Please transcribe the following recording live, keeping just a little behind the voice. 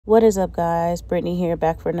What is up, guys? Brittany here,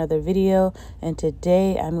 back for another video, and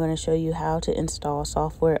today I'm going to show you how to install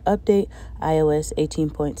software update iOS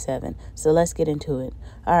 18.7. So let's get into it.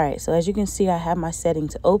 Alright, so as you can see, I have my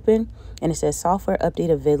settings open and it says software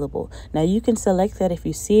update available. Now you can select that if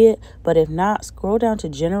you see it, but if not, scroll down to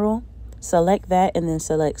general, select that, and then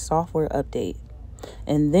select software update,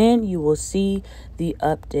 and then you will see the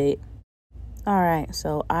update. Alright,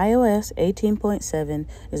 so iOS 18.7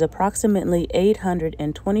 is approximately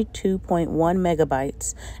 822.1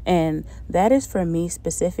 megabytes, and that is for me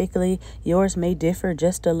specifically. Yours may differ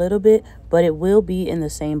just a little bit, but it will be in the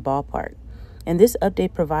same ballpark. And this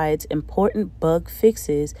update provides important bug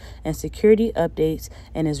fixes and security updates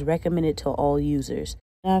and is recommended to all users.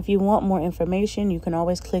 Now, if you want more information, you can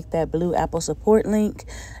always click that blue Apple support link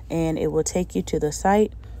and it will take you to the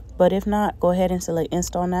site. But if not, go ahead and select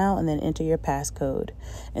install now and then enter your passcode.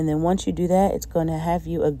 And then once you do that, it's going to have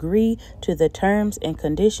you agree to the terms and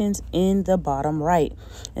conditions in the bottom right.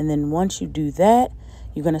 And then once you do that,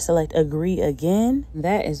 you're going to select agree again.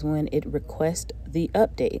 That is when it requests the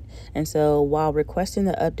update. And so while requesting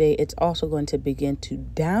the update, it's also going to begin to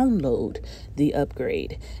download the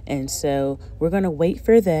upgrade. And so we're going to wait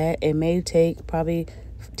for that. It may take probably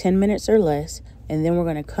 10 minutes or less. And then we're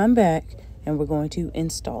going to come back and we're going to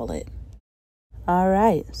install it.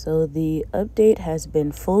 Alright, so the update has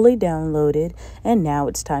been fully downloaded and now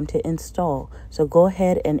it's time to install. So go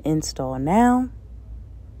ahead and install now.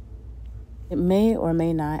 It may or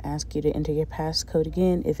may not ask you to enter your passcode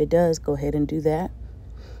again. If it does, go ahead and do that.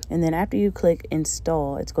 And then after you click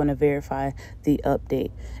install, it's going to verify the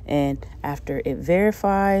update. And after it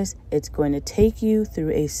verifies, it's going to take you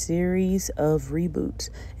through a series of reboots.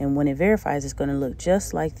 And when it verifies, it's going to look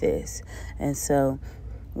just like this. And so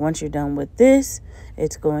once you're done with this,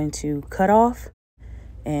 it's going to cut off.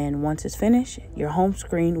 And once it's finished, your home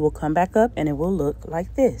screen will come back up and it will look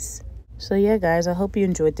like this. So yeah, guys, I hope you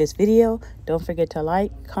enjoyed this video. Don't forget to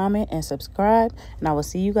like, comment, and subscribe. And I will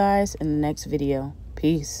see you guys in the next video.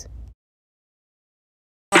 Peace.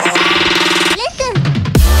 Listen.